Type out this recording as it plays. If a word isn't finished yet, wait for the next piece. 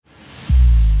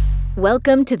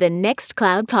Welcome to the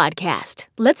Nextcloud podcast.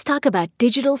 Let's talk about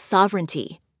digital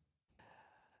sovereignty.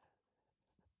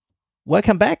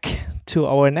 Welcome back to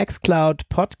our Nextcloud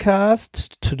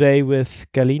podcast. Today with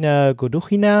Galina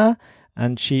Goduhina,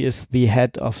 and she is the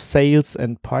head of sales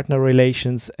and partner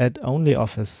relations at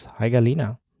ONLYOFFICE. Hi,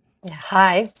 Galina.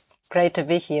 Hi, great to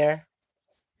be here.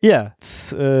 Yeah,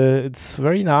 it's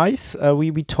very nice.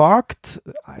 We talked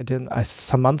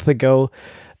some month ago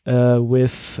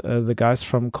with the guys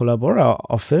from Collabora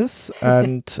office,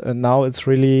 and now it's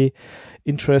really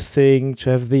interesting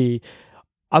to have the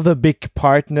other big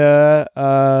partner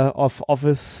of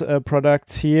office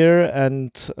products here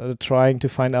and trying to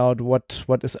find out what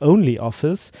is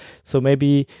ONLYOFFICE. So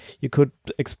maybe you could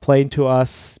explain to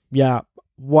us,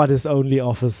 what is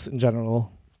ONLYOFFICE in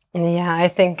general? Yeah, I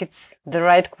think it's the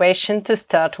right question to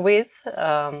start with.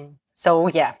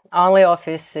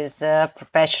 ONLYOFFICE is a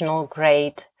professional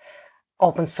grade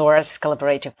open source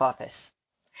collaborative office.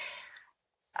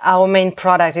 Our main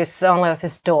product is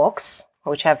ONLYOFFICE Docs,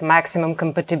 which have maximum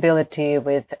compatibility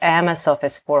with MS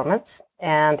Office formats,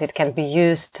 and it can be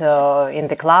used in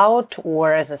the cloud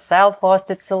or as a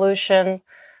self-hosted solution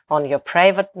on your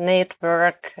private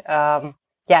network.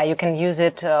 You can use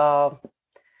it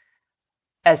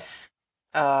as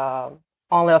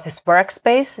ONLYOFFICE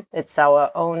Workspace. It's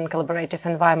our own collaborative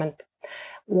environment.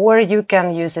 Or you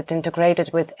can use it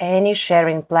integrated with any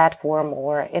sharing platform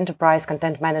or enterprise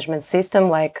content management system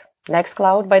like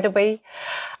Nextcloud, by the way.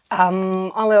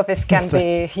 ONLYOFFICE can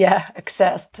be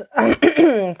accessed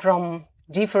from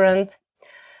different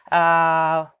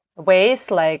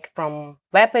ways, like from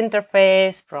web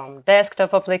interface, from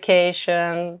desktop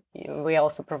application. We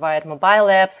also provide mobile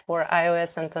apps for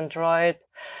iOS and Android.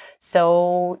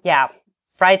 So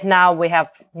right now we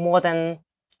have more than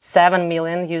 7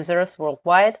 million users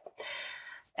worldwide.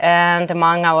 And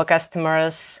among our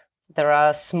customers, there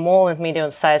are small and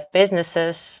medium-sized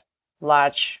businesses,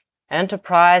 large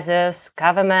enterprises,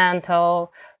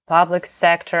 governmental, public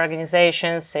sector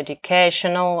organizations,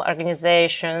 educational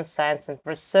organizations, science and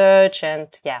research,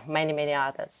 and many, many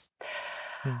others.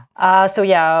 There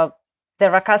are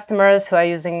customers who are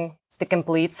using the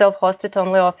complete self-hosted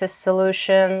ONLYOFFICE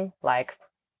solution, like,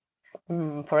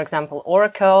 for example,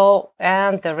 Oracle,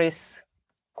 and there is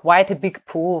quite a big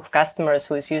pool of customers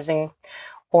who is using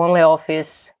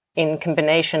ONLYOFFICE in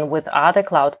combination with other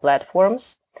cloud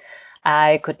platforms.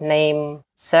 I could name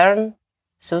CERN,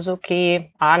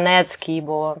 Suzuki, Arnet,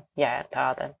 Skibo, and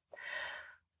other.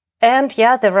 And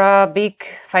there are big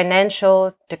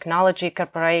financial technology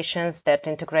corporations that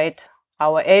integrate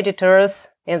our editors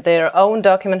in their own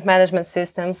document management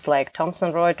systems like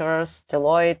Thomson Reuters,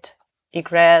 Deloitte,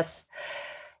 Egress.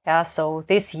 So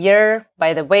this year,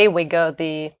 by the way, we got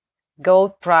the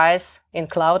Gold Prize in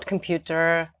Cloud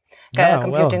Computing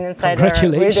Insider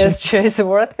Reader's Choice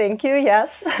Award. Thank you.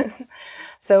 Yes.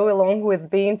 So along with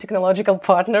being technological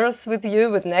partners with you,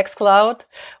 with Nextcloud,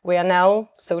 we are now,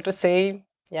 so to say,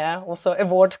 also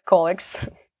award colleagues.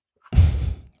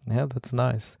 Yeah, that's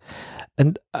nice.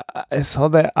 And I saw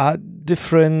there are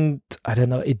different,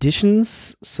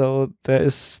 editions. So there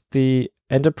is the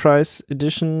Enterprise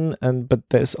Edition, but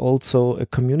there is also a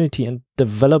Community and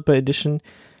Developer Edition.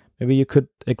 Maybe you could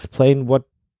explain what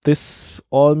this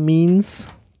all means?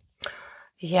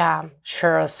 Yeah,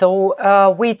 sure. So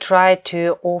we try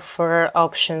to offer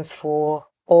options for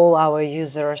all our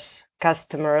users,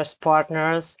 customers,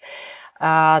 partners,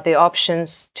 the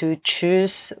options to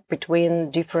choose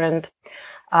between different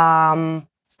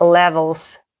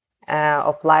levels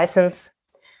of license,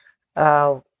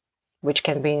 which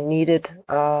can be needed.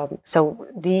 So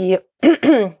the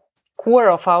core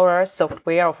of our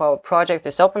software, of our project,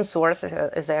 is open source,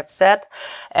 as I have said,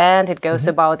 and it goes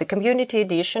about the Community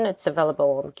Edition. It's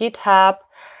available on GitHub.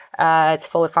 It's a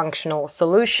fully functional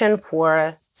solution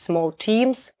for small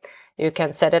teams. You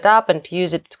can set it up and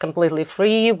use it completely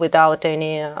free without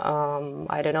any,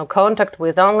 contact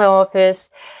with ONLYOFFICE.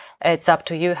 It's up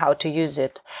to you how to use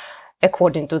it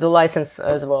according to the license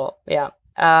as well.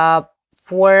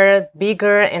 For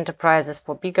bigger enterprises,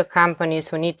 for bigger companies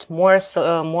who need more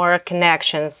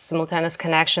connections, simultaneous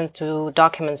connection to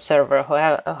document server, who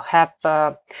have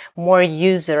more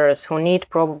users, who need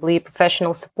probably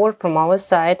professional support from our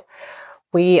side,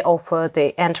 we offer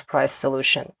the enterprise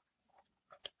solution.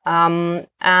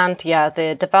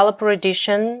 The developer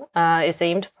edition is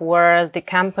aimed for the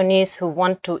companies who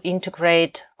want to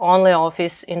integrate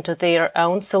ONLYOFFICE into their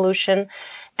own solution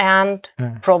and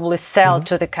probably sell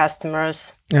to the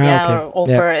customers, or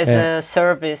offer as a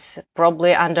service,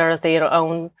 probably under their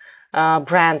own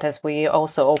brand, as we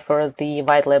also offer the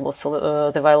white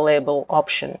label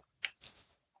option.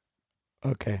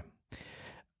 Okay.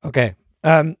 Okay.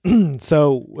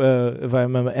 So if I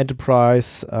remember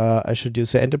enterprise, I should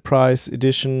use the enterprise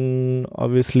edition,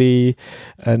 obviously,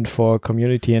 and for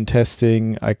community and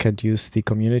testing, I could use the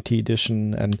community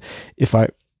edition. And if I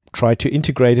try to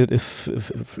integrate it, if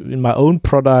in my own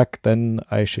product, then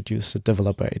I should use the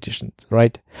developer edition,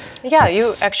 right? Yeah,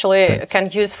 you actually can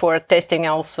use for testing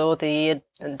also the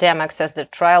demo access, the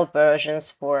trial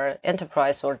versions for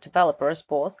enterprise or developers,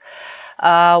 both.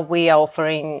 We are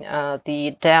offering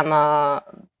the demo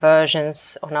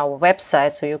versions on our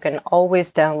website, so you can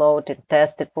always download and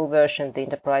test the full version, the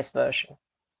enterprise version.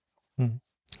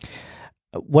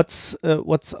 What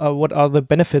are the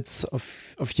benefits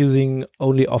of using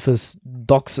OnlyOffice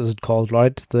Docs? Is it called,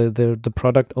 right? The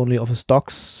product OnlyOffice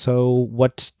Docs. So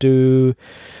what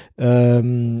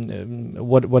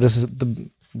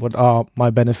are my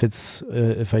benefits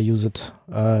if I use it,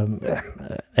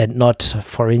 and not,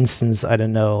 for instance, I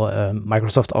don't know,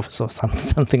 Microsoft Office or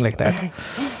something like that?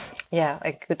 Yeah,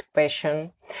 a good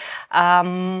question.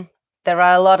 There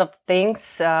are a lot of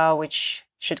things which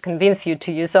should convince you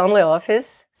to use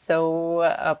OnlyOffice.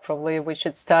 So probably we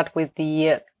should start with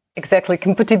the exactly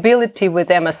compatibility with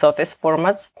MS Office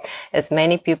formats, as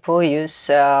many people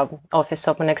use Office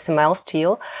OpenXML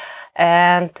still.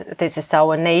 And this is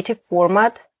our native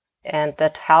format, and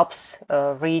that helps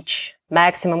reach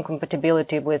maximum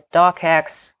compatibility with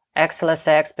docx,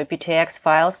 XLSX, PPTX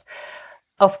files.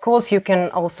 Of course, you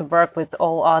can also work with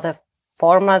all other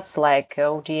formats like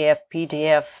ODF,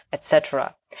 PDF,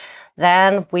 etc.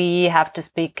 Then we have to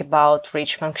speak about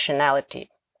rich functionality,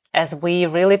 as we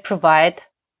really provide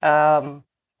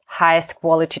highest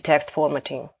quality text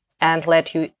formatting and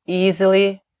let you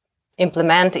easily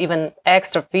implement even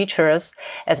extra features,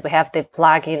 as we have the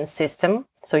plugin system,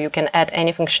 so you can add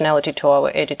any functionality to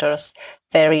our editors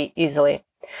very easily.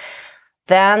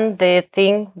 Then the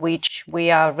thing which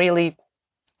we are really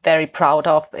very proud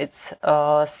of, it's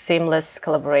seamless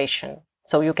collaboration.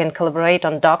 So you can collaborate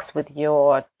on docs with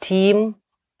your team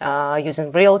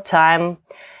using real-time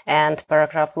and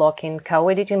paragraph locking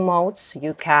co-editing modes.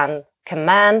 You can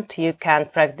comment, you can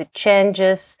track the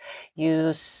changes,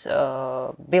 use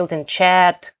built-in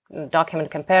chat,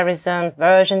 document comparison,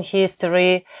 version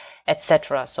history,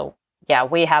 etc. So yeah,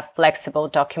 we have flexible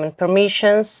document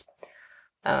permissions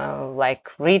like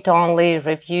read-only,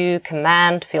 review,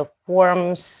 command, fill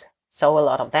forms. So a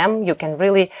lot of them. You can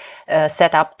really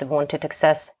set up the wanted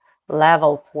access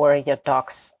level for your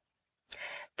docs.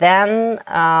 Then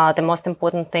the most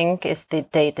important thing is the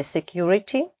data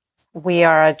security. We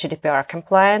are GDPR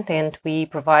compliant and we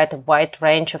provide a wide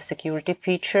range of security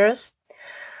features.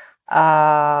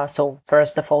 So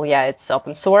first of all, yeah, it's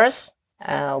open source.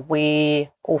 We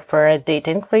offer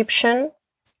data encryption,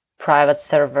 private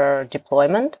server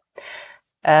deployment.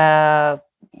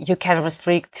 You can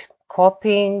restrict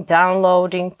copying,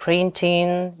 downloading,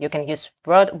 printing. You can use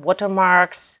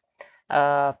watermarks,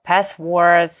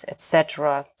 passwords,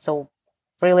 etc. So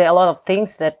really a lot of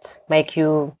things that make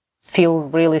you feel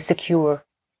really secure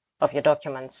of your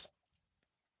documents.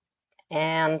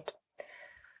 And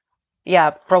yeah,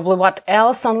 probably what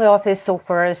else OnlyOffice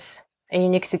offers a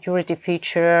unique security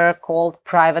feature called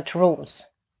private rooms,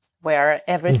 where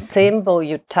every symbol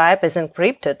you type is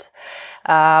encrypted,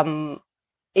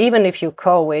 even if you're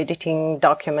co-editing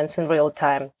documents in real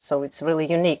time. So it's really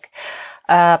unique.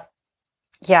 Yeah,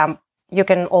 you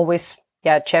can always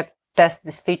test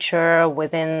this feature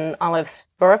within OnlyOffice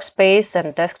Workspace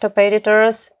and desktop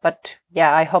editors. But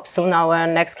yeah, I hope soon our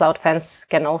Nextcloud fans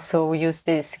can also use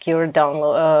the secure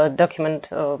download document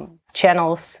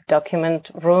channels,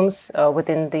 document rooms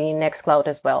within the Nextcloud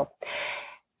as well.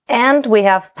 And we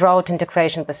have broad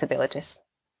integration possibilities.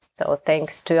 So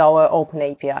thanks to our open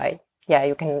API, yeah,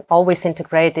 you can always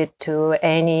integrate it to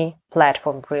any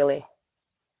platform, really.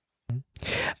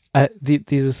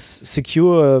 These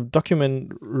secure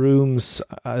document rooms,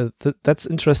 that's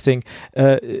interesting.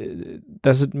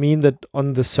 Does it mean that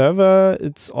on the server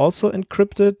it's also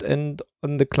encrypted and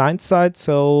on the client side,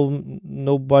 so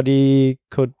nobody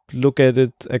could look at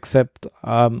it except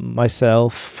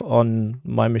myself on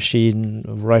my machine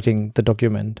writing the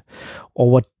document? Or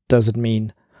what does it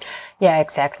mean? Yeah,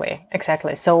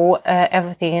 exactly. So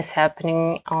everything is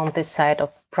happening on this side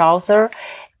of browser,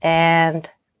 and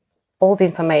all the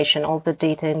information, all the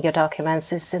data in your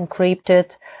documents is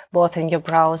encrypted, both in your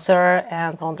browser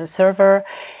and on the server.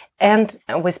 And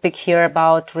we speak here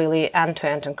about really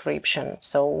end-to-end encryption.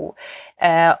 So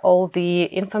all the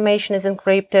information is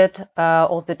encrypted,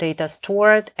 all the data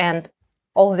stored, and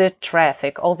all the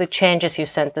traffic, all the changes you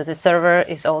send to the server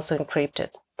is also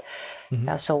encrypted.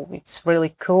 So it's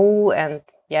really cool. And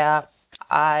yeah,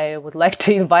 I would like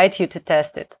to invite you to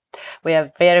test it. We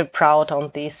are very proud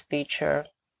on this feature.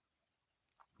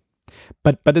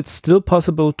 But it's still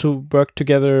possible to work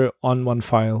together on one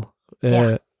file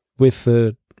with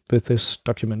this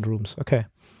document rooms. Okay.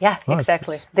 Yeah,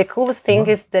 exactly. The coolest thing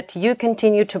is that you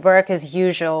continue to work as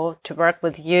usual, to work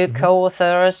with your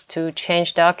co-authors, to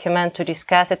change document, to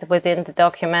discuss it within the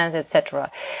document,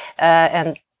 etc.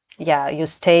 And yeah, you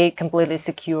stay completely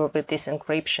secure with this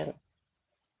encryption.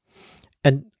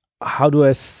 And how do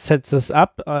I set this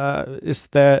up? Is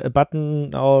there a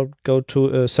button or go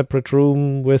to a separate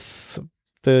room with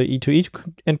the E2E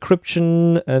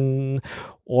encryption,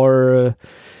 or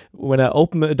when I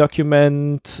open a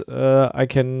document, I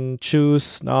can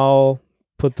choose now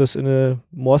put this in a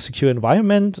more secure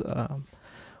environment? How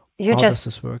does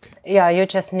this work? Yeah, you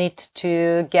just need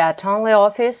to get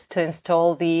OnlyOffice to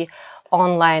install the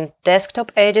online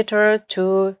desktop editor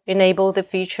to enable the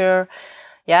feature.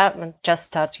 Yeah, and just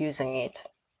start using it.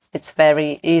 It's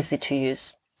very easy to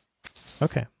use.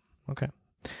 Okay.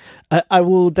 I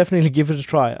will definitely give it a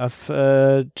try. I've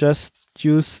just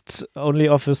used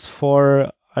OnlyOffice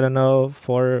for, I don't know,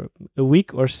 for a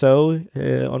week or so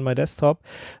on my desktop,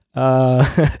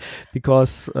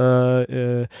 because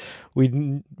we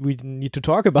need to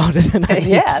talk about it, and I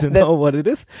need to know what it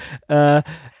is.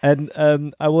 And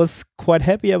I was quite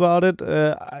happy about it.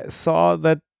 I saw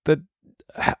that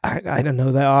I don't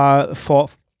know, there are for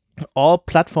all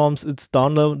platforms, it's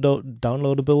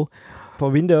downloadable for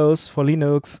Windows, for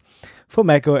Linux, for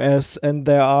Mac OS, and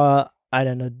there are, I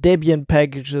don't know, Debian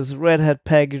packages, Red Hat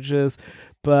packages,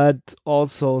 but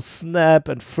also Snap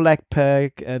and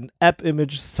Flatpak and App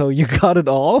Image, so you got it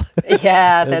all.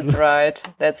 Yeah, that's right.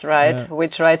 Yeah. We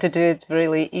try to do it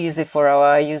really easy for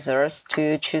our users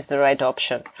to choose the right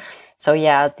option. So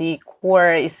yeah, the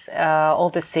core is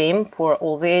all the same for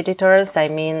all the editors. I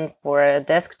mean, for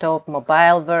desktop,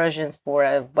 mobile versions, for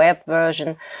a web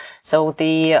version. So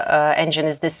the engine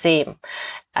is the same.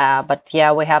 But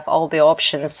yeah, we have all the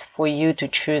options for you to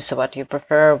choose what you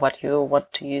prefer, what you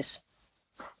want to use.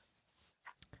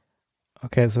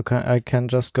 Okay, so I can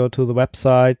just go to the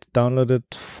website, download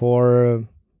it for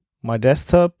my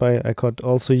desktop. I could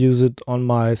also use it on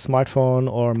my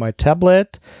smartphone or my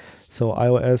tablet. So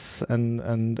iOS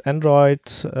and Android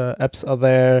apps are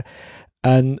there,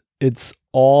 and it's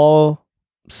all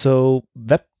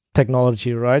web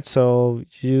technology, right? So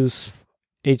use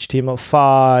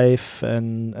HTML5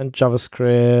 and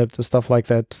JavaScript and stuff like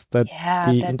that. The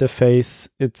interface,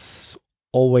 it's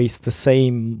always the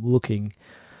same looking.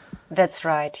 That's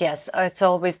right. Yes, it's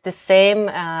always the same.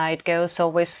 It goes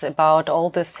always about all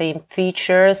the same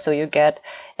features. So you get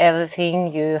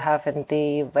everything you have in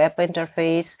the web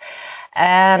interface.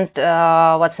 And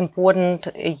what's important,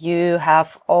 you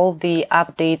have all the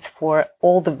updates for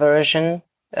all the version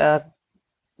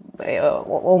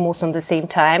almost on the same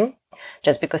time.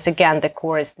 Just because, again, the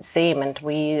core is the same, and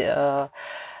we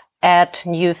add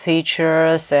new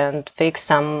features and fix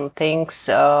some things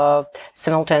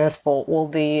simultaneous for all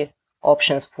the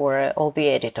options for all the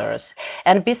editors.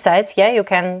 And besides, you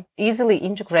can easily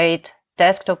integrate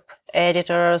desktop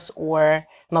editors or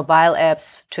mobile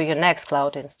apps to your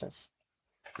Nextcloud instance.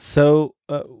 So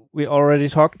we already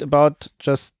talked about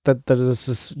just that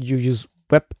you use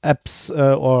web apps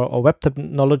or web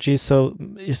technology. So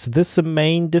is this the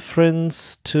main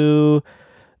difference to,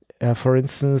 for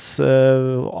instance,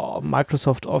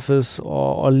 Microsoft Office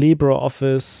or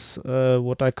LibreOffice,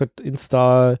 what I could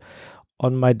install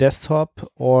on my desktop?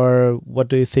 Or what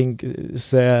do you think?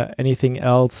 Is there anything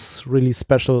else really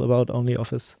special about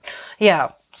OnlyOffice?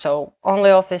 Yeah, so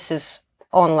OnlyOffice is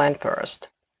online first.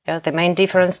 Yeah, the main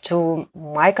difference to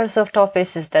Microsoft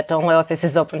Office is that OnlyOffice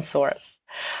is open source.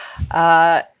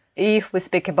 If we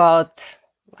speak about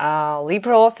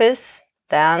LibreOffice,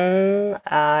 then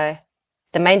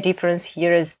the main difference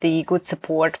here is the good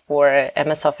support for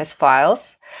MS Office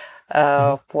files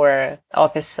for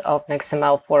Office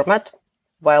OpenXML format,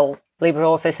 while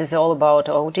LibreOffice is all about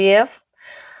ODF.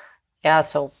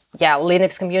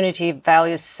 Linux community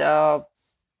values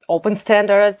open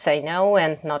standards, I know,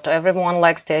 and not everyone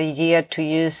likes the idea to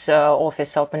use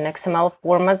Office OpenXML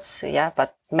formats,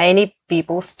 but many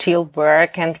people still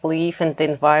work and live in the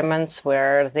environments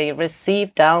where they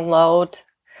receive, download,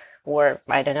 or,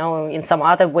 I don't know, in some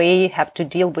other way have to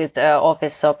deal with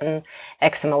Office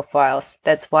OpenXML files.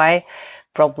 That's why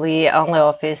probably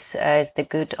OnlyOffice is the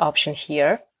good option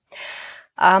here.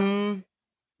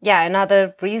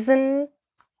 Another reason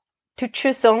to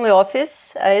choose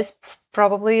OnlyOffice is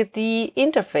probably the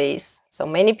interface. So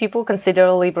many people consider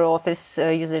LibreOffice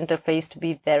user interface to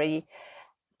be very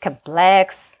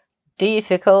complex,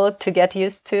 difficult to get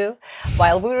used to,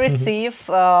 while we receive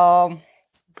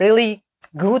really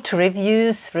good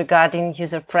reviews regarding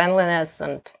user friendliness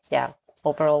and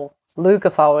overall look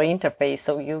of our interface.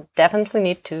 So you definitely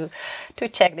need to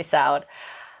check this out.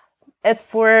 As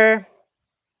for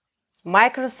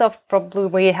Microsoft, probably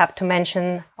we have to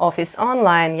mention Office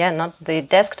Online, not the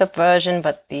desktop version,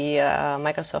 but the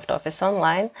Microsoft Office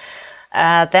Online.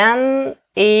 Then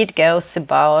it goes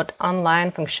about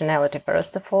online functionality,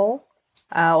 first of all.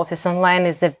 Office Online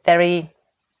is a very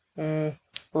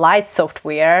light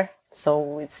software,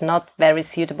 so it's not very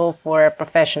suitable for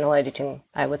professional editing,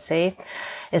 I would say.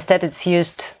 Instead, it's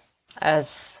used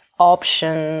as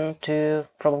option to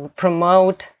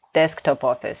promote desktop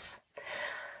Office.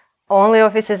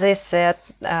 ONLYOFFICE, as I said,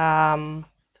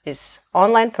 is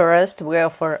online first. We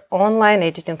offer online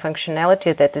editing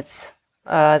functionality that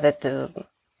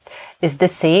is the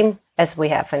same as we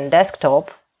have in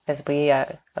desktop, as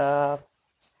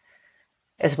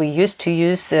we used to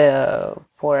use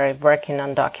for working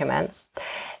on documents.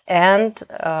 And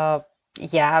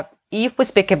if we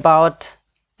speak about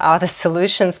other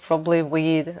solutions, probably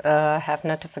we have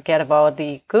not to forget about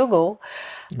the Google.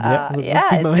 That would be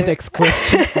my next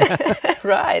question.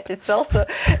 Right, it's also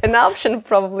an option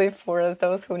probably for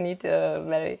those who need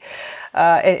a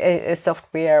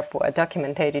software for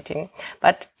document editing.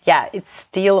 But it's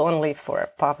still only for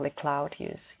public cloud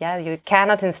use. You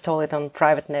cannot install it on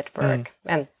private network.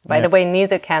 And by the way,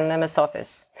 neither can MS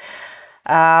Office.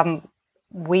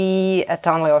 We at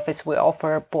ONLYOFFICE, we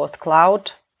offer both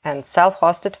cloud and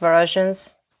self-hosted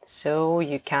versions. So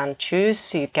you can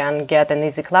choose, you can get an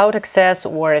easy cloud access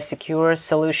or a secure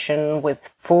solution with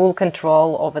full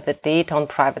control over the data on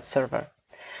private server.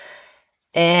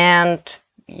 And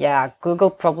Google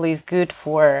probably is good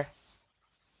for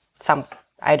some,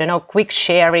 quick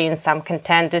sharing, some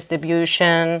content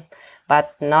distribution,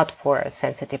 but not for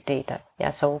sensitive data.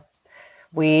 So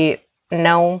we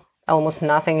know almost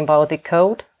nothing about the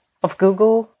code of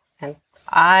Google, and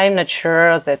I'm not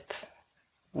sure that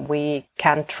we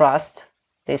can trust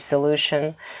this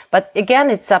solution. But again,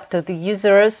 it's up to the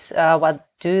users. What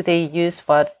do they use?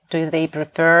 What do they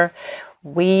prefer?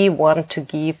 We want to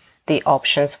give the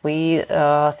options. We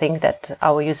think that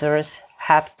our users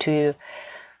have to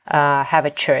have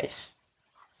a choice.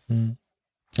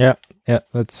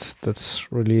 That's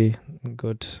really a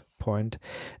good point.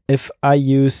 If I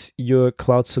use your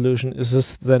cloud solution, is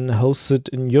this then hosted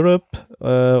in Europe,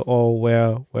 or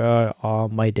where are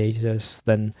my data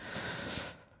then?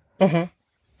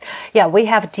 We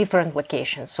have different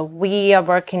locations. So we are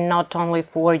working not only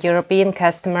for European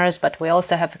customers, but we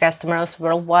also have customers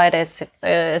worldwide, as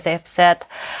I have said.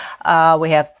 We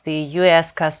have the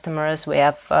US customers, we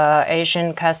have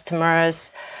Asian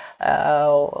customers,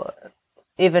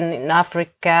 even in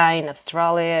Africa, in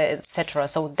Australia, etc.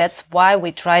 So that's why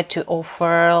we try to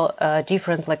offer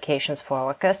different locations for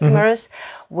our customers.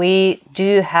 We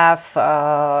do have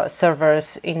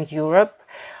servers in Europe,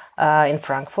 in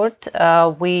Frankfurt.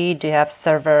 We do have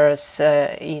servers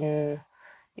in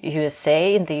the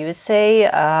USA,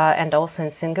 and also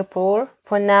in Singapore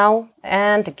for now.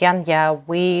 And again,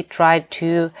 we try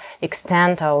to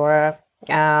extend our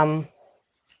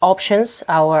options,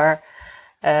 our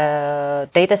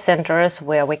data centers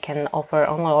where we can offer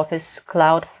ONLYOFFICE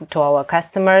cloud to our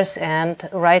customers. And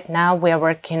right now we are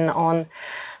working on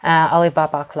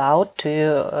Alibaba Cloud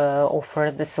to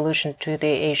offer the solution to the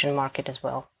Asian market as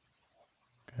well.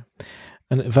 Okay.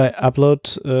 And if I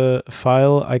upload a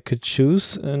file, I could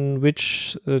choose in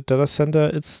which data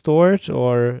center it's stored,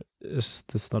 or is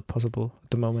this not possible at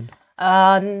the moment?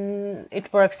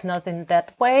 It works not in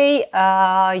that way.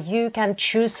 You can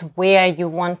choose where you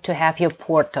want to have your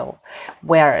portal,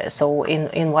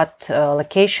 in what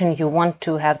location you want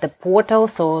to have the portal.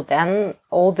 So then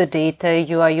all the data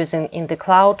you are using in the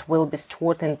cloud will be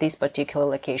stored in this particular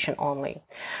location only.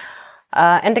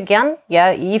 And again,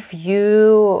 if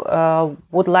you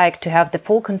would like to have the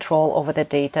full control over the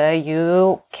data,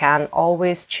 you can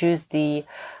always choose the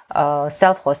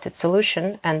self-hosted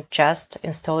solution and just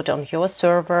install it on your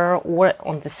server or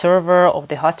on the server of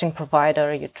the hosting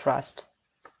provider you trust.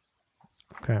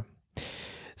 Okay.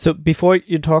 So before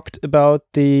you talked about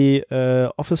the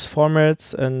Office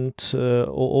formats and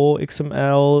OO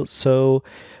XML, so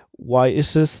why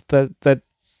is this that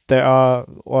there are,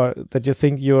 or that you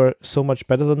think you're so much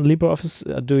better than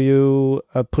LibreOffice? Do you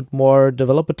put more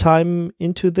developer time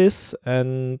into this?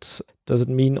 And does it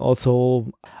mean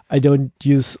also, I don't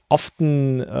use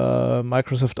often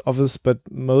Microsoft Office, but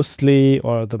mostly,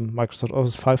 or the Microsoft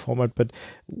Office file format, but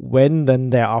when then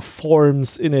there are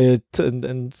forms in it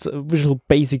and Visual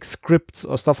Basic scripts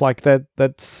or stuff like that,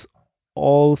 that's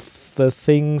all the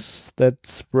things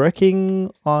that's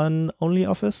working on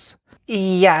OnlyOffice?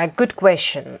 Yeah, good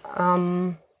question.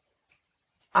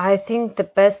 I think the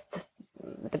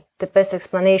best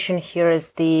explanation here is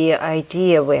the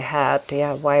idea we had,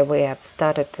 why we have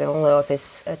started the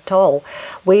OnlyOffice at all.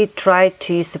 We tried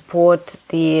to support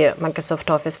the Microsoft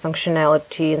Office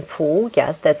functionality in full.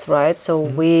 Yes, that's right. So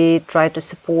we try to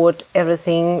support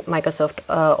everything Microsoft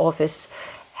Office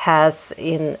has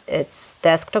in its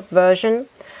desktop version.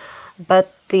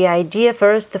 But the idea,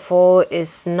 first of all,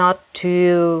 is not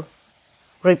to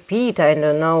repeat,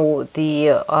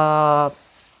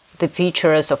 the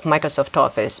features of Microsoft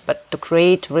Office, but to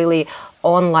create really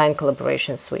online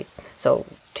collaboration suite. So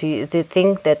the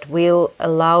thing that will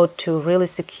allow to really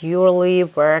securely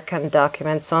work on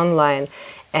documents online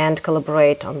and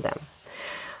collaborate on them.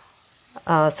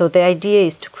 So the idea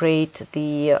is to create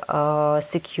the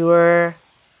secure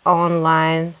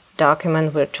online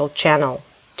document virtual channel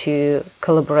to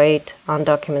collaborate on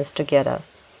documents together.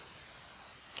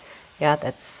 Yeah,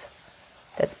 that's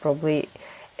probably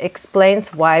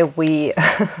explains why we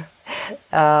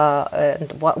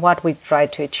and what we try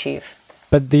to achieve.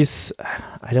 But these,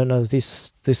 I don't know,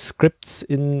 these scripts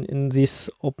in this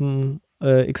open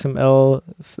XML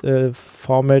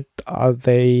format, are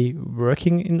they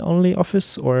working in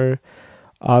OnlyOffice, or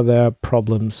are there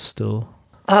problems still?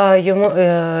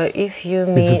 If you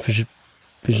mean With the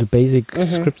Visual Basic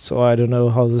scripts, or I don't know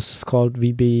how this is called,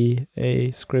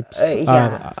 VBA scripts.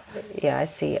 Yeah, I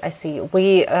see.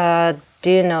 We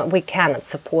cannot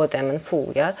support them in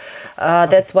full. Yeah,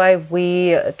 that's why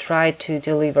we try to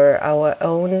deliver our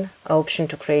own option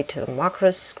to create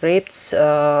macro scripts.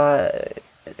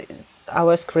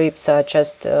 Our scripts are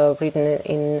just written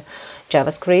in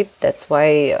JavaScript. That's why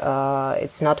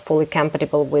it's not fully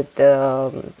compatible with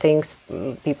the things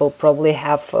people probably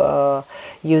have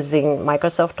using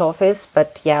Microsoft Office.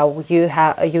 But yeah,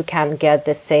 you can get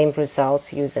the same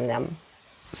results using them.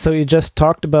 So you just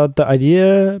talked about the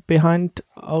idea behind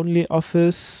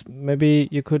OnlyOffice. Maybe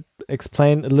you could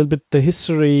explain a little bit the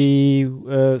history.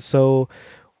 So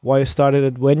why you started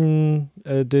it, when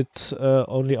did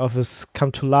OnlyOffice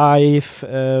come to life?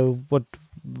 What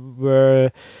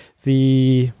were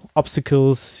the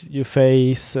obstacles you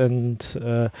face, and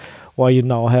why you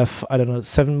now have, I don't know,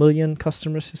 7 million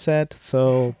customers, you said.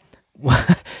 So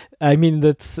I mean,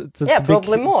 that's a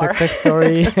probably big more. success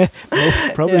story.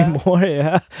 Probably more,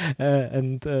 yeah.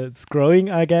 And it's growing,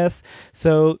 I guess.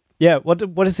 So yeah,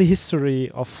 what is the history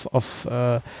of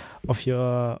your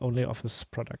OnlyOffice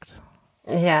product?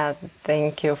 Yeah,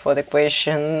 thank you for the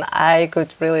question. I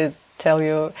could really tell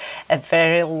you a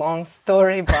very long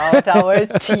story about our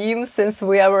team, since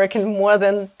we are working more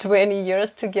than 20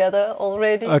 years together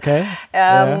already. Okay.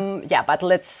 Yeah, but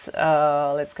let's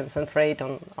concentrate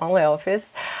on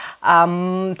OnlyOffice.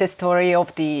 The story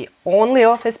of the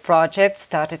OnlyOffice project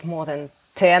started more than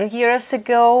 10 years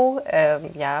ago.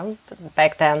 Yeah,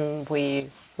 back then we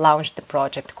launched the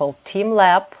project called Team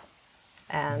Lab.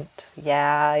 And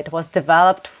yeah, it was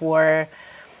developed for,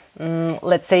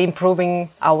 let's say, improving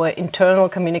our internal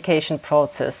communication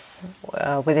process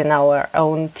within our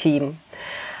own team.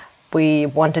 We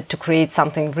wanted to create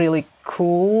something really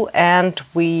cool, and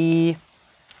we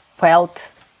felt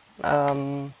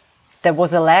there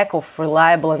was a lack of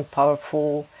reliable and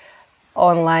powerful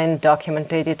online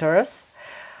document editors.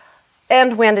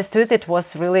 And we understood it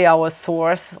was really our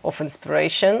source of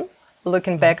inspiration.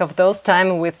 Looking back of those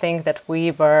times, we think that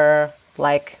we were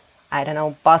like, I don't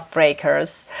know, path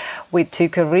breakers. We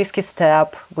took a risky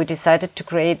step. We decided to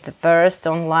create the first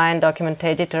online document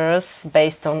editors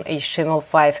based on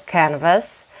HTML5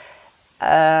 canvas,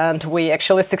 and we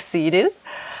actually succeeded.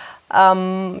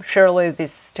 Surely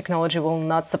this technology will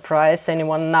not surprise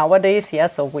anyone nowadays. Yeah,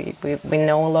 so we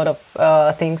know a lot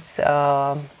of things,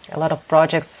 a lot of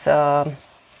projects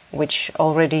which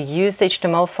already use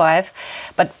HTML5,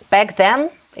 but back then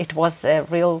it was a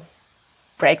real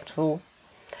breakthrough.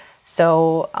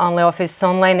 So OnlyOffice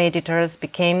online editors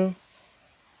became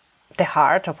the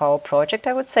heart of our project,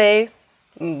 I would say.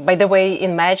 By the way,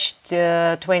 in March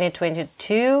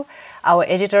 2022, our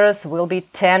editors will be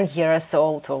 10 years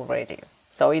old already.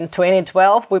 So in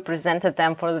 2012, we presented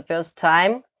them for the first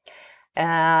time.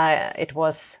 It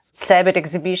was Sabbath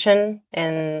exhibition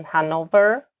in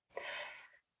Hanover.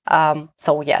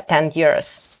 So yeah, 10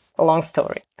 years, a long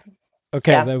story.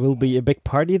 Okay, Yeah. there will be a big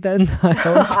party then, I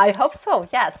hope. I hope so,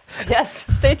 yes,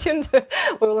 stay tuned. We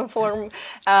will inform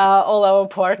all our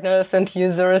partners and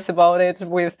users about it.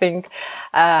 We think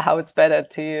how it's better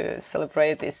to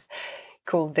celebrate this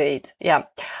cool date. Yeah.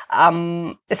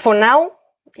 As for now,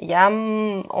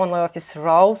 OnlyOffice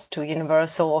rose to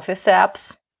universal office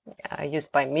apps.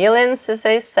 used by millions, as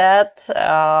I said.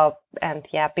 And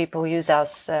yeah, people use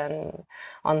us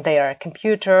on their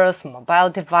computers, mobile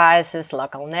devices,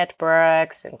 local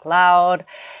networks, and cloud.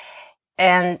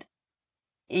 And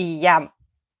yeah,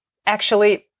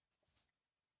 actually,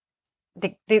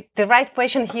 the right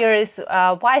question here is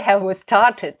why have we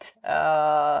started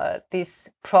this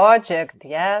project?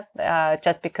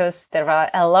 Just because there are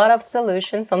a lot of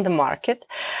solutions on the market,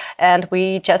 and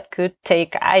we just could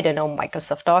take, I don't know,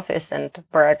 Microsoft Office and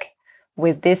work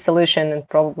with this solution, and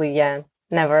probably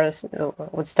never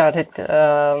would start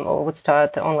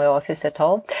OnlyOffice at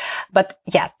all. But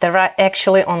yeah, there are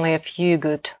actually only a few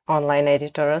good online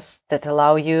editors that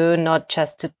allow you not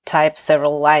just to type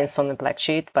several lines on a blank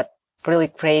sheet, but really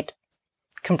create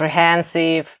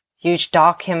comprehensive, huge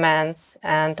documents.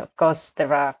 And of course,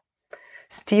 there are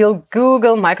still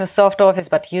Google, Microsoft Office,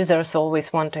 but users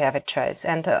always want to have a choice.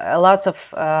 And lots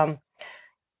of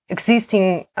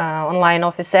existing online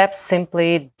Office apps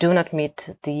simply do not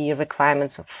meet the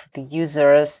requirements of the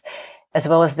users, as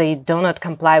well as they do not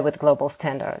comply with global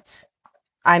standards.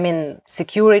 I mean,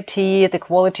 security, the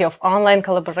quality of online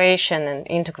collaboration, and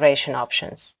integration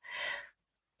options.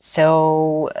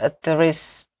 So there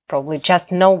is probably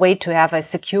just no way to have a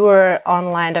secure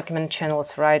online document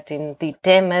channels, right, in the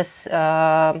DMS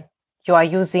you are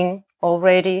using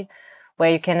already,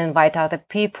 where you can invite other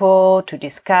people to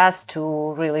discuss,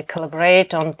 to really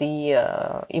collaborate on the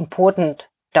important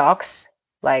docs,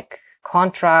 like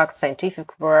contracts,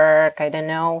 scientific work, I don't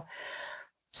know.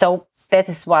 So that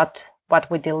is what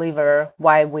we deliver,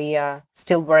 why we are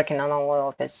still working on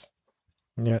OnlyOffice.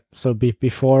 Yeah. So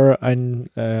before I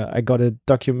got a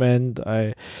document,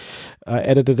 I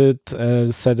edited it,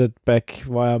 sent it back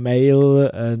via mail,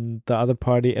 and the other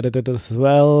party edited it as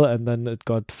well, and then it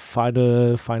got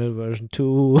final version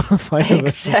 2, final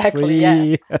version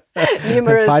 3,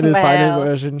 numerous final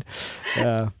version.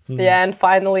 Yeah. Yeah, and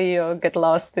finally you get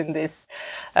lost in these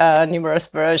numerous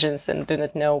versions and do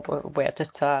not know where to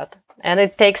start. And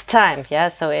it takes time, yeah.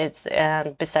 So it's,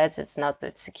 and besides, it's not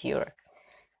that secure.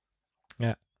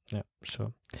 Yeah,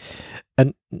 sure.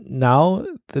 And now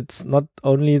it's not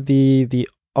only the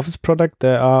Office product.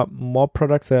 There are more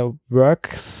products. There are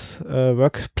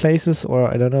workplaces,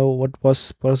 or I don't know what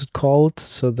was it called.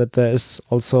 So that there is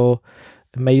also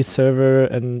a mail server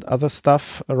and other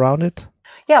stuff around it.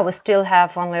 Yeah, we still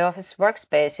have OnlyOffice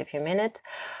Workspace, if you mean it.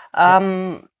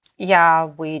 Yeah,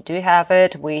 we do have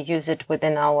it. We use it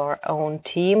within our own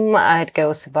team. It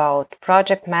goes about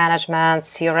project management,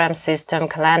 CRM system,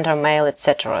 calendar, mail,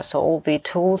 etc. So all the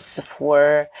tools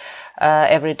for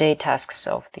everyday tasks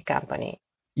of the company.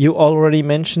 You already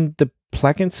mentioned the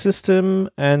plugin system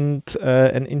and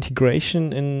an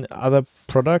integration in other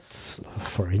products,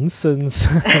 for instance,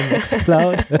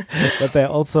 Nextcloud, but there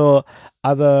are also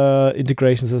other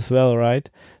integrations as well, right?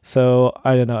 So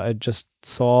I don't know, I just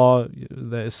saw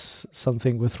there's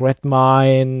something with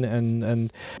Redmine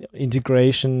and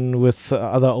integration with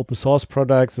other open source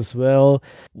products as well.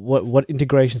 What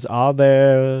integrations are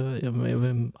there?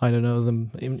 I don't know,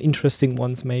 them interesting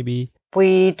ones maybe.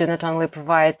 We do not only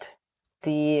provide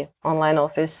the online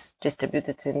office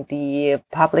distributed in the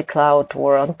public cloud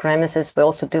or on premises, we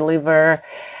also deliver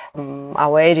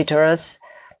our editors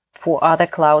for other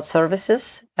cloud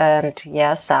services. And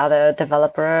yes, other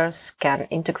developers can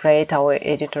integrate our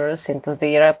editors into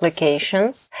their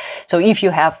applications. So if you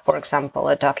have, for example,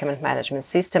 a document management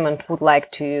system and would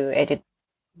like to edit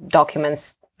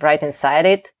documents right inside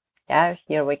it,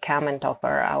 here we come and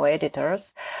offer our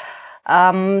editors.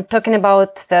 Talking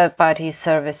about third-party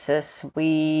services,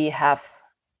 we have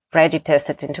ready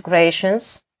tested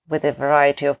integrations with a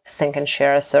variety of sync and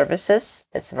share services.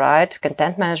 That's right,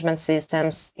 content management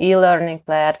systems, e-learning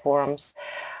platforms.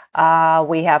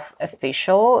 We have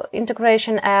official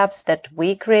integration apps that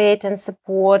we create and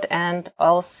support, and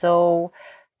also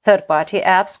third-party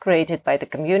apps created by the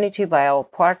community, by our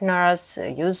partners,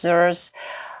 users.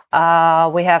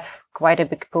 We have quite a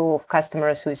big pool of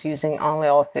customers who is using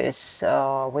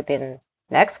OnlyOffice within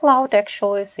Nextcloud,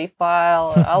 actually,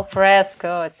 cFile,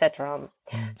 Alfresco, etc.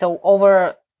 So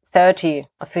over 30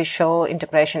 official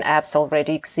integration apps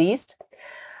already exist.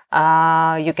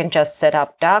 You can just set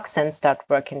up docs and start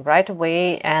working right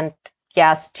away. And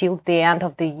yes, till the end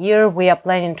of the year, we are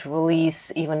planning to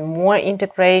release even more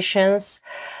integrations.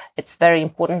 It's very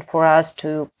important for us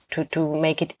to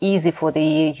make it easy for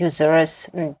the users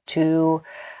to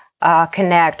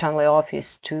connect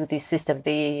OnlyOffice to the system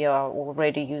they are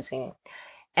already using.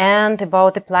 And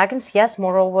about the plugins, yes,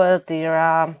 moreover, there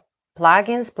are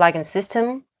plugin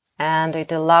system, and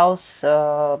it allows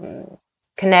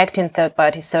connecting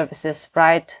third-party services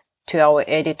right to our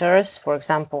editors. For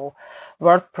example,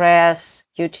 WordPress,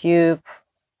 YouTube,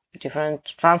 different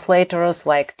translators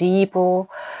like Depot,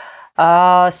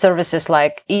 services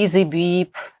like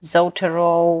EasyBeep,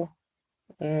 Zotero,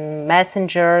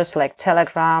 messengers like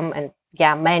Telegram, and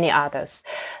many others.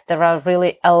 There are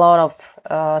really a lot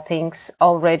of things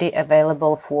already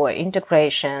available for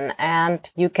integration,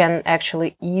 and you can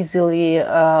actually easily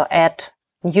add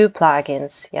new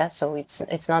plugins. So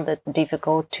it's not that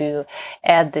difficult to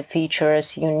add the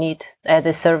features you need,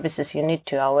 the services you need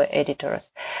to our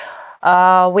editors.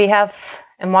 We have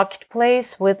a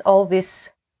marketplace with all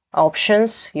these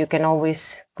options. You can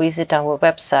always visit our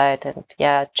website and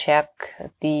check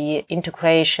the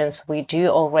integrations we do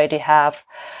already have,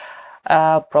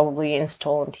 probably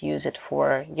install and use it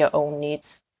for your own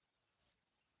needs.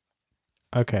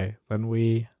 Okay, then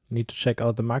we need to check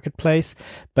out the marketplace.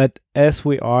 But as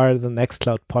we are the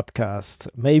Nextcloud podcast,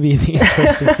 maybe the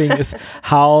interesting thing is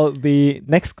how the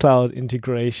Nextcloud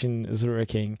integration is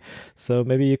working. So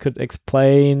maybe you could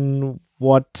explain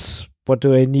what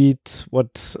do I need?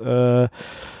 What should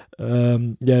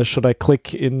I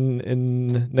click in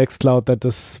Nextcloud that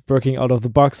is working out of the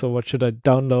box, or what should I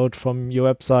download from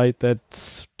your website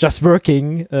that's just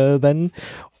working then,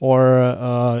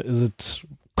 or is it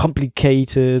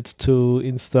complicated to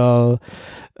install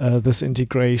this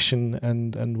integration,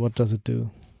 and what does it do?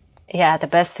 The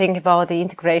best thing about the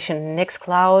integration in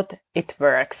Nextcloud, it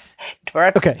works. It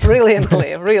works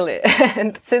brilliantly, really.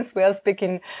 And since we are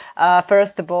speaking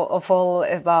first of all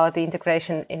about the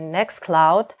integration in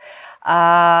Nextcloud,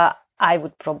 I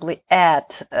would probably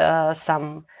add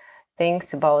some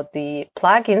things about the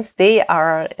plugins. They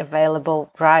are available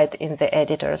right in the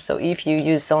editor. So if you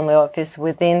use OnlyOffice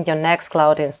within your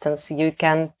Nextcloud instance, you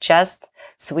can just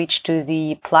switch to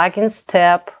the plugins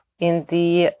tab in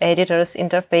the editor's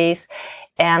interface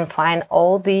and find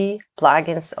all the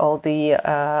plugins, all the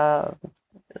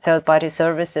third-party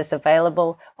services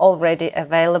already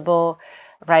available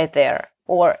right there.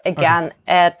 Or again,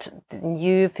 add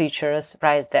new features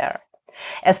right there.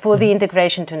 As for the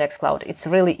integration to Nextcloud, it's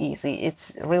really easy.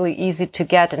 It's really easy to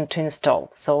get and to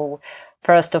install. So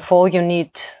first of all, you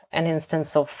need an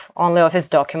instance of OnlyOffice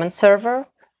document server.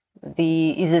 The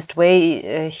easiest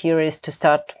way here is to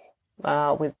start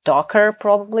with Docker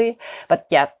probably. But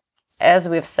as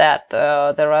we've said,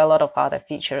 there are a lot of other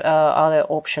features, other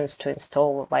options to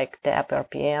install like DAP,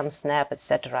 RPM, Snap,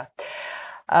 etc.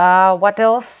 What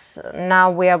else? Now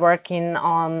we are working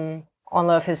on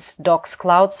OnlyOffice Docs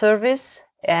Cloud service,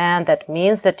 and that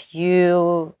means that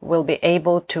you will be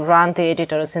able to run the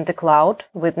editors in the cloud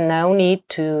with no need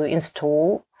to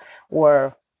install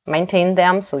or maintain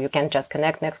them. So you can just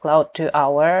connect Nextcloud to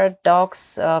our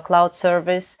Docs Cloud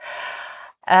service.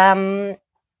 When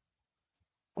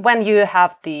you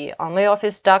have the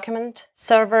OnlyOffice document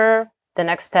server, the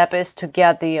next step is to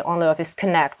get the OnlyOffice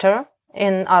connector.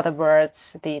 In other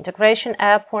words, the integration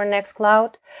app for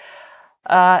Nextcloud.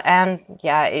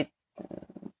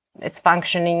 It's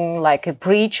functioning like a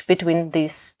bridge between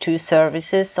these two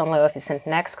services, OnlyOffice and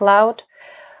Nextcloud.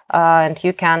 And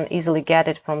you can easily get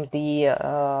it from the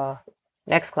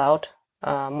Nextcloud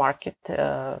market,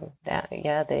 the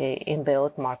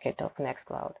inbuilt market of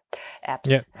Nextcloud apps.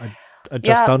 Yeah, I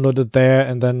just downloaded there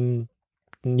and then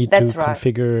need to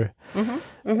configure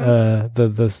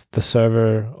the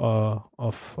server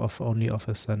of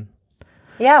OnlyOffice then.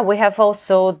 Yeah, we have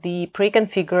also the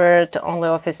pre-configured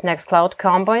OnlyOffice Nextcloud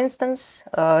combo instance.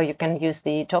 You can use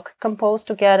the Docker Compose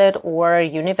to get it, or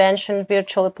Univention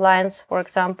virtual appliance, for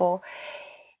example.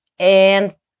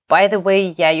 And by the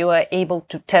way, you are able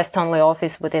to test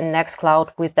OnlyOffice within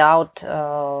Nextcloud without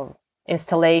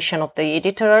installation of the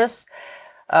editors.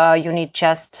 You need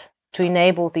just to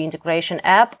enable the integration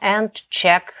app and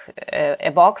check a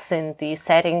box in the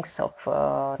settings of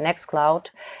Nextcloud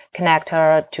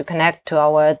connector to connect to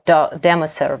our demo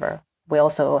server. We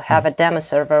also have a demo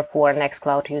server for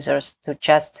Nextcloud users to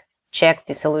just check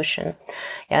the solution,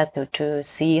 to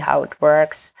see how it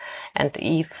works and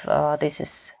if this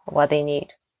is what they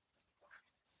need.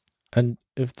 And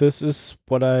if this is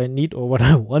what I need or what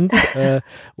I want,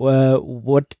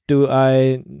 what do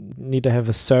I need to have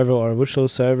a server or a virtual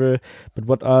server? But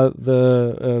what are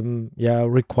the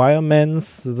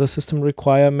requirements, the system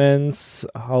requirements?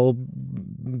 How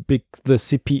big the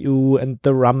CPU and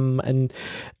the RAM and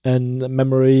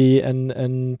memory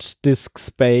and disk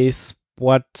space?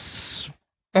 What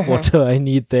do I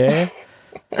need there?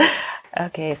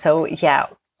 Okay, so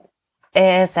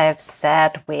as I've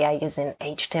said, we are using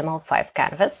HTML5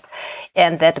 canvas,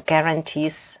 and that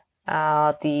guarantees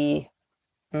the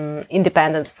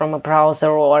independence from a browser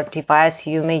or device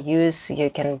you may use. You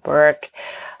can work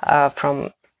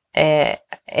from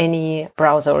any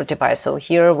browser or device. So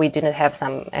here we didn't have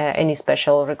any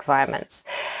special requirements.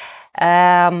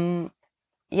 OnlyOffice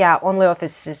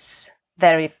is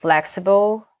very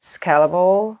flexible,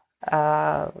 scalable.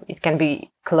 It can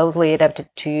be closely adapted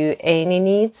to any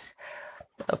needs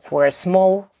for a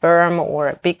small firm or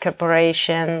a big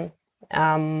corporation.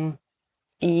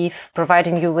 If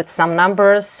providing you with some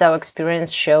numbers, our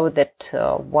experience showed that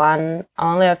one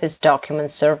OnlyOffice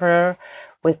document server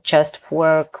with just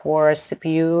 4 core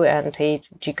CPU and 8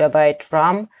 GB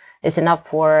RAM is enough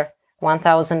for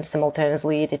 1,000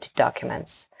 simultaneously edited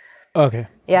documents. Okay.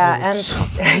 Yeah,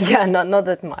 and not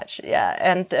that much. Yeah,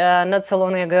 and not so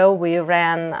long ago we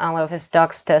ran OnlyOffice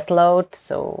Docs test load,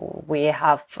 so we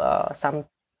have some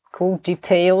cool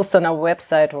details on our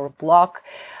website or blog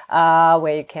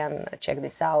where you can check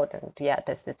this out and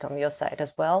test it on your site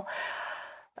as well.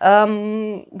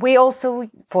 We also,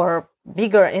 for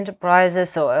bigger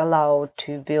enterprises, are allowed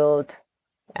to build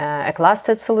a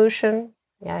clustered solution.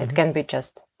 Yeah, it can be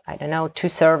just, 2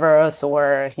 servers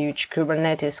or a huge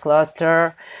Kubernetes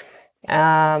cluster.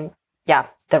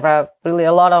 There are really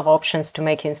a lot of options to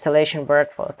make installation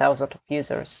work for thousands of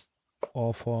users.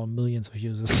 Or for millions of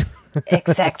users.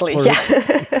 Exactly,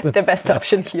 the best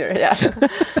option here,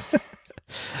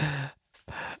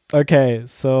 Okay,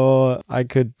 so I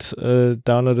could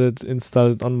download it,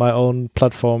 install it on my own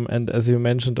platform, and as you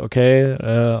mentioned,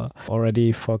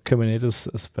 already for Kubernetes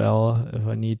as well, if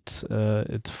I need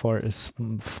it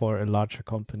for a larger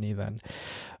company then.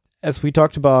 As we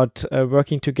talked about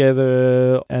working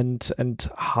together and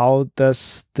how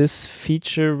does this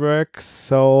feature work?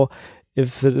 So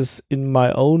if it is in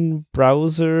my own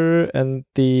browser and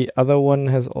the other one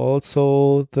has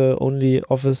also the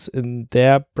OnlyOffice in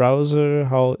their browser,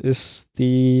 how is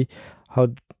it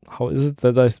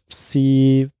that I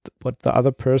see what the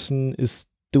other person is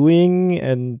doing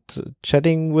and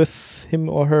chatting with him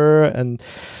or her, and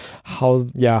how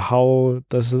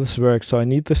does this work? So I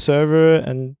need the server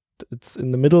and it's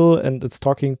in the middle and it's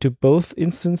talking to both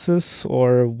instances,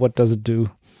 or what does it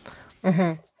do?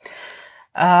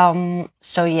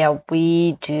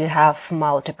 We do have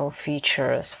multiple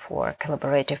features for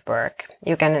collaborative work.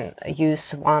 You can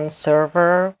use one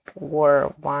server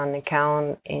or one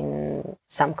account in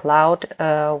some cloud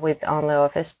with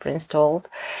OnlyOffice pre-installed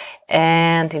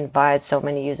and invite so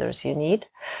many users you need.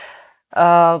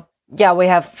 We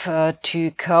have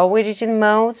 2 co-editing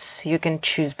modes. You can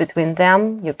choose between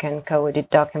them. You can co-edit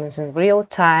documents in real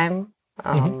time.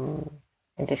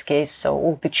 In this case, so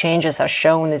all the changes are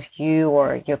shown as you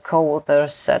or your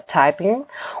co-authors typing,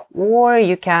 or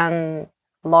you can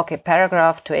lock a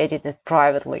paragraph to edit it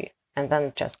privately and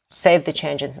then just save the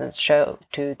changes and show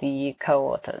to the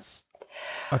co-authors.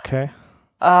 Okay.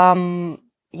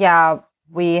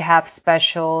 We have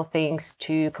special things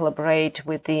to collaborate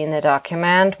within a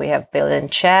document. We have built-in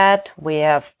chat. We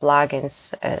have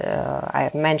plugins. I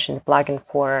have mentioned plugin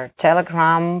for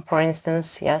Telegram, for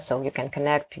instance. So you can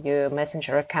connect your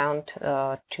Messenger account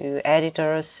to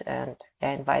editors and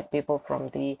invite people from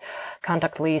the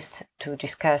contact list to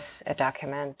discuss a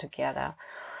document together.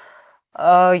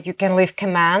 You can leave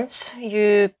commands.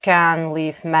 You can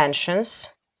leave mentions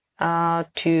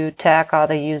to tag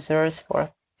other users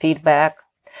for feedback.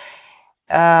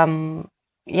 And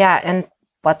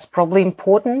what's probably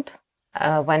important,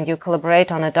 when you collaborate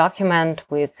on a document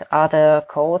with other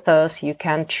co-authors, you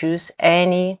can choose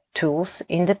any tools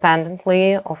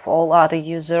independently of all other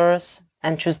users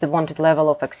and choose the wanted level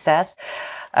of access,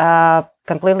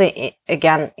 completely,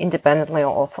 again, independently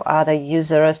of other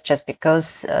users, just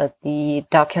because the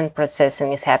document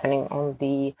processing is happening on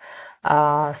the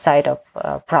side of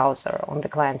browser, on the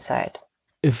client side.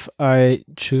 If I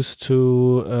choose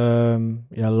to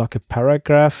lock a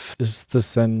paragraph, is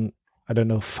this then,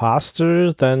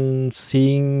 faster than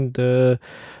seeing the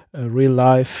real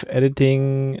life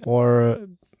editing, or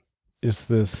is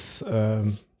this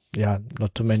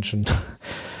not to mention?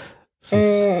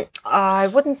 I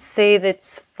wouldn't say that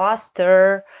it's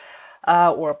faster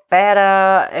or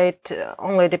better. It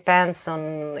only depends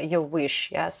on your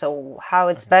wish. So how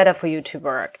it's better for you to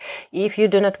work. If you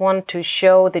do not want to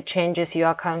show the changes you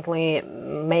are currently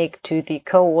make to the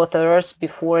co-authors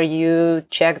before you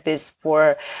check this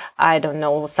for,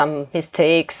 some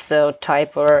mistakes or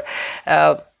typo,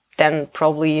 then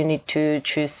probably you need to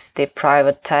choose the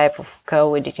private type of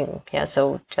co-editing.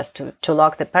 So just to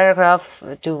lock the paragraph,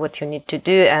 do what you need to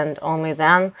do, and only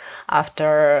then,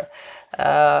 after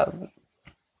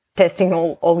testing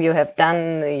all you have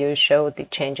done, you show the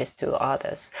changes to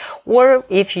others. Or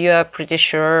if you are pretty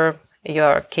sure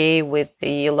you're okay with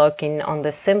the locking on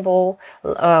the symbol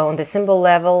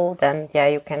level, then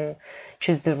you can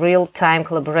choose the real-time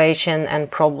collaboration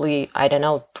and probably, I don't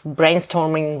know,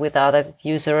 brainstorming with other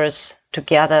users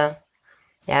together.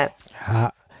 Yeah.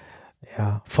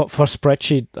 Yeah, for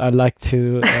spreadsheet, I like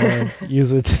to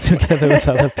use it together with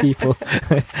other people.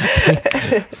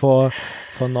 for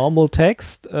normal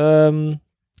text,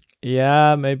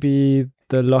 yeah, maybe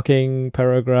the logging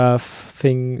paragraph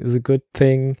thing is a good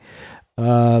thing.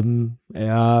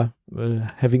 Yeah,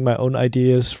 having my own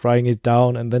ideas, writing it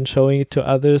down, and then showing it to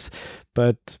others.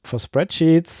 But for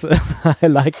spreadsheets, I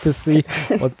like to see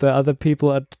what the other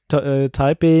people are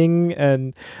typing,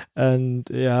 and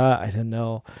yeah, I don't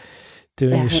know,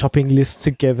 doing a shopping list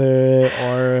together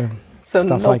or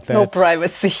stuff like that. No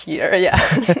privacy here. Yeah,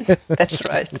 that's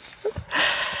right.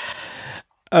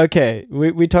 Okay,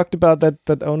 we talked about that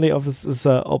OnlyOffice is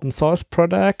an open source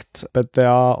product, but there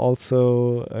are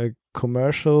also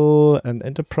commercial and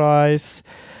enterprise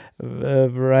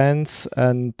brands,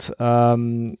 and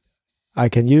I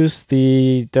can use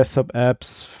the desktop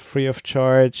apps free of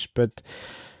charge, but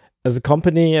as a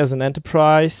company, as an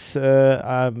enterprise,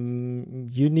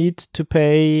 you need to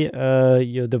pay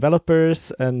your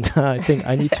developers, and I think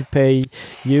I need to pay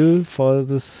you for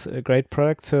this great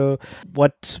product. So,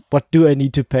 what do I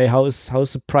need to pay? How's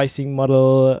the pricing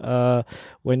model?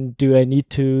 When do I need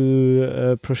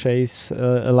to purchase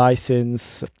a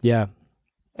license? Yeah.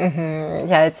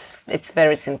 Yeah, it's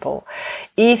very simple.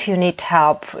 If you need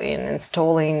help in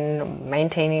installing,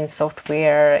 maintaining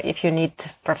software, if you need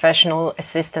professional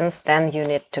assistance, then you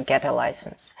need to get a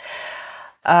license.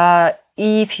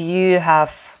 If you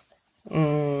have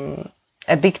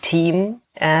a big team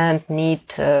and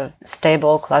need a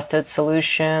stable clustered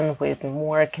solution with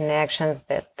more connections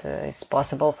that is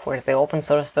possible for the open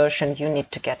source version, you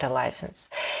need to get a license.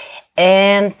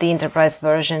 And the enterprise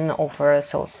version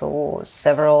offers also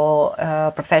several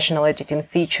professional editing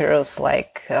features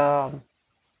like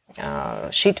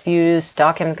sheet views,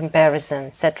 document comparison,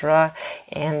 etc.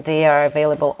 And they are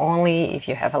available only if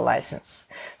you have a license.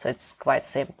 So it's quite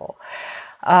simple.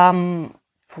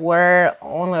 For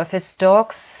OnlyOffice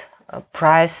docs,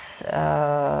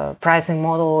 pricing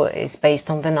model is based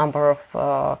on the number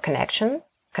of connections.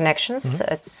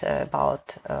 It's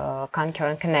about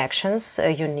concurrent connections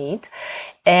you need,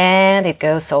 and it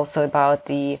goes also about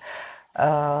the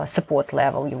support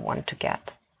level you want to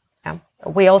get.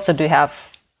 We also do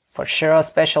have, for sure, a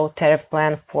special tariff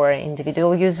plan for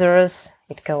individual users.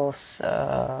 It goes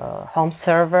home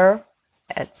server.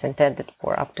 It's intended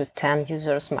for up to 10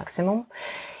 users maximum.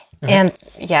 And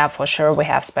yeah, for sure, we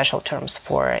have special terms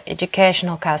for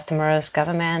educational customers,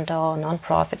 governmental,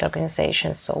 non-profit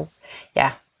organizations. So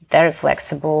yeah, very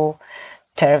flexible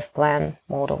tariff plan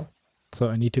model. So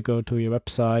I need to go to your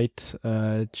website,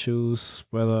 choose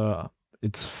whether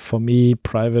it's for me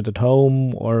private at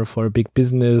home or for a big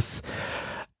business,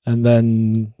 and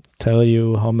then tell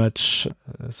you how much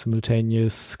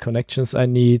simultaneous connections I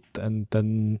need, and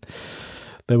then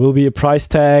there will be a price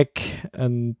tag,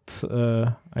 and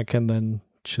I can then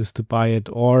choose to buy it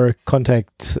or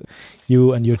contact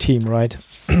you and your team, right?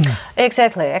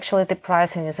 Exactly. Actually, the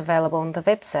pricing is available on the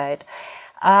website.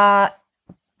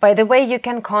 By the way, you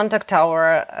can contact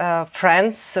our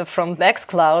friends from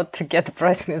Nextcloud to get the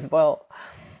pricing as well.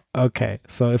 Okay,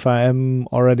 so if I am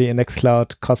already a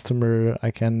Nextcloud customer,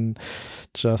 I can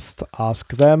just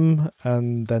ask them,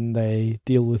 and then they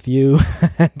deal with you,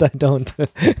 and I don't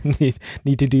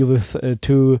need to deal with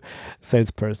two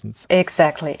salespersons.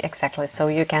 Exactly. So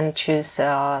you can choose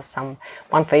some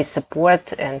one-page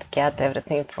support and get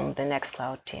everything from the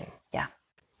Nextcloud team. Yeah.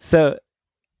 So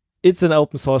it's an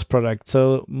open source product.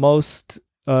 So most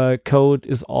code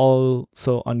is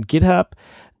also on GitHub,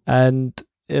 and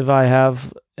if I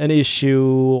have an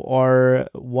issue or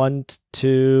want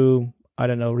to, I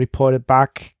don't know, report it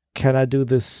back, can I do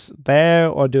this there,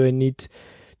 or do I need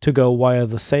to go via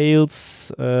the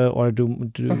sales or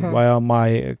do via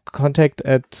my contact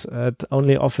at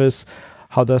OnlyOffice?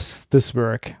 How does this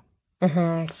work?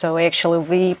 So actually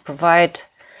we provide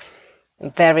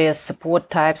various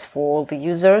support types for all the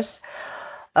users.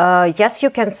 Yes, you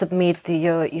can submit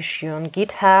your issue on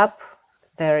GitHub.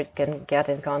 There you can get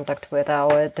in contact with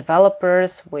our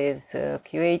developers, with the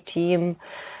QA team.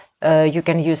 You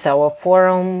can use our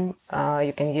forum.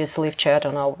 You can use live chat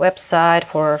on our website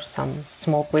for some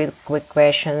small quick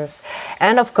questions.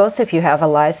 And of course, if you have a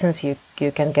license, you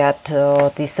can get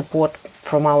the support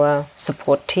from our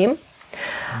support team.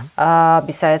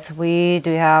 Besides, we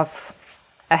do have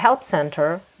a help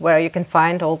center where you can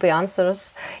find all the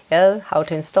answers. Yeah, how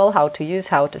to install, how to use,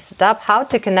 how to set up, how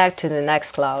to connect to the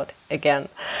Nextcloud again.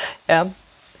 Yeah,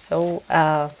 so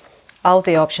all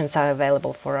the options are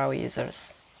available for our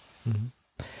users.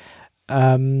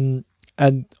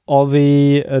 And all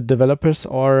the developers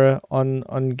are on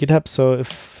GitHub. So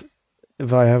if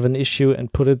I have an issue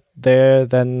and put it there,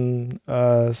 then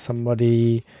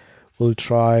somebody will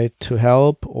try to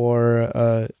help.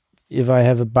 Or if I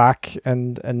have a bug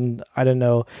and I don't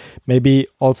know, maybe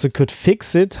also could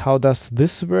fix it. How does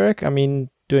this work? I mean,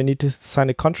 do I need to sign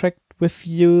a contract with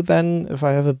you then if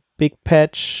I have a big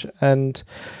patch and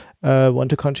want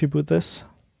to contribute this?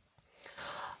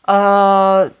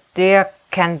 There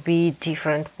can be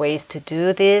different ways to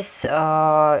do this.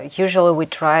 Usually we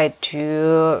try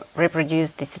to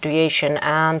reproduce the situation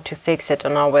and to fix it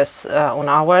on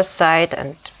our side,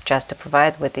 and just to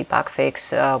provide with the bug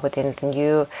fix within the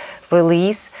new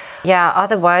release. Yeah,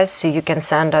 otherwise you can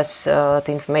send us the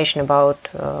information about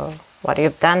what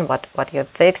you've done, what you've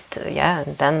fixed,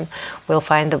 and then we'll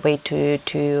find a way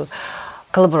to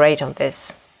collaborate on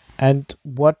this. And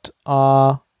what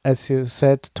are, as you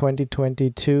said,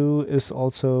 2022 is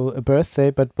also a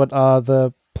birthday, but what are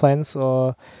the plans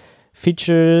or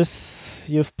features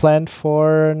you've planned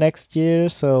for next year?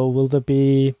 So will there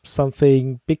be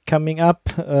something big coming up,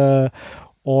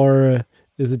 or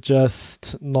is it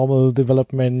just normal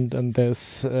development and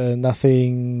there's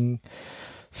nothing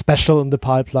special in the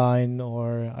pipeline?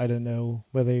 Or I don't know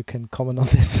whether you can comment on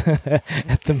this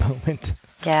at the moment.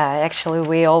 Yeah, actually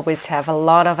we always have a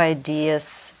lot of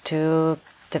ideas to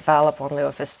develop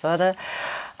OnlyOffice further.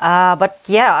 But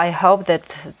yeah, I hope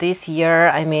that this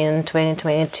year,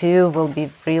 2022, will be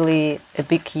really a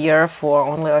big year for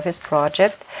OnlyOffice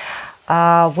project.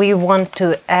 We want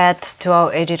to add to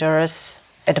our editors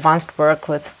advanced work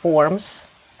with forms.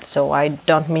 So I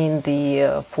don't mean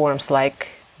the forms like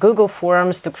Google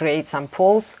Forms to create some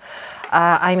polls.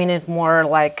 I mean it more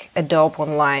like Adobe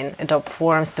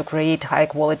Forms to create high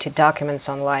quality documents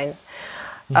online.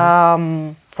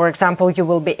 Mm-hmm. For example, you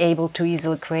will be able to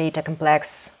easily create a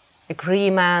complex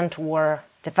agreement or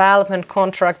development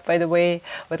contract, by the way,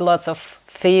 with lots of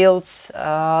fields.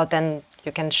 Then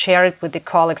you can share it with the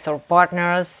colleagues or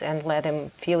partners and let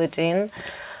them fill it in.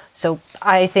 So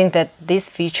I think that this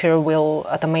feature will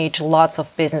automate lots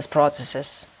of business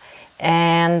processes.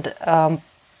 And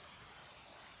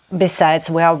besides,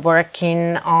 we are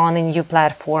working on a new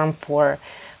platform for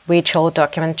virtual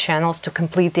document channels to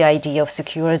complete the idea of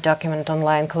secure document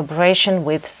online collaboration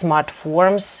with smart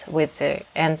forms, with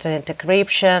end-to-end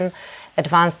encryption,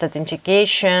 advanced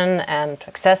authentication, and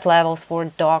access levels for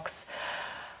docs.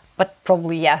 But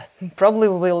probably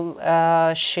we'll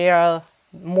share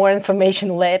more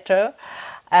information later.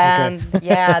 And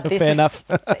okay. Fair enough.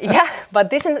 But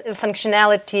this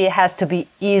functionality has to be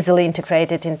easily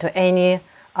integrated into any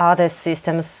other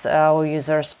systems our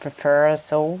users prefer.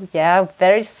 So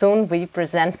very soon we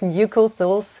present new cool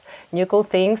tools, new cool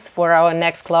things for our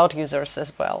Nextcloud users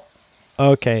as well.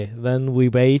 Okay, then we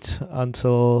wait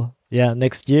until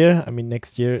next year.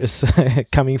 Next year is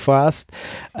coming fast,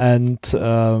 and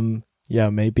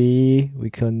maybe we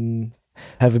can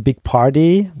have a big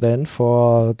party then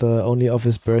for the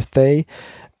OnlyOffice birthday.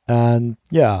 And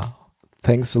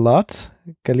thanks a lot,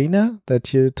 Galina,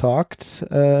 that you talked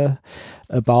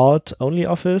about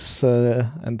OnlyOffice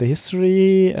and the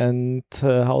history and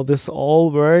how this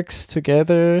all works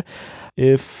together.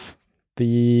 If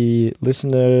the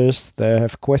listeners there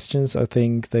have questions, I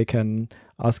think they can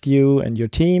ask you and your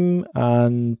team,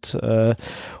 and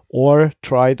or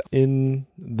try it in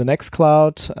the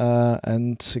Nextcloud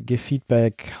and give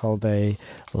feedback how they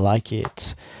like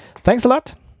it. Thanks a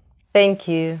lot. Thank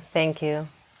you. It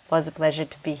was a pleasure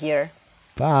to be here.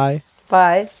 Bye.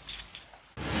 Bye.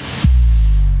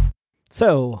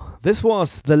 So, this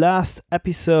was the last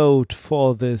episode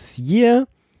for this year.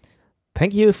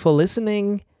 Thank you for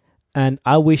listening, and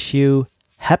I wish you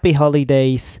happy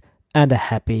holidays and a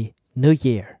happy new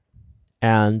year.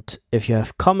 And if you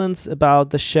have comments about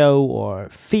the show or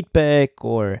feedback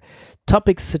or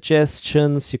topic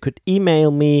suggestions, you could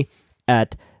email me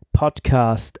at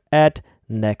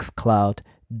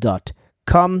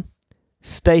podcast@nextcloud.com.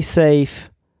 Stay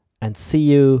safe and see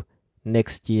you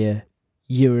next year.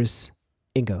 Yours,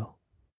 Ingo.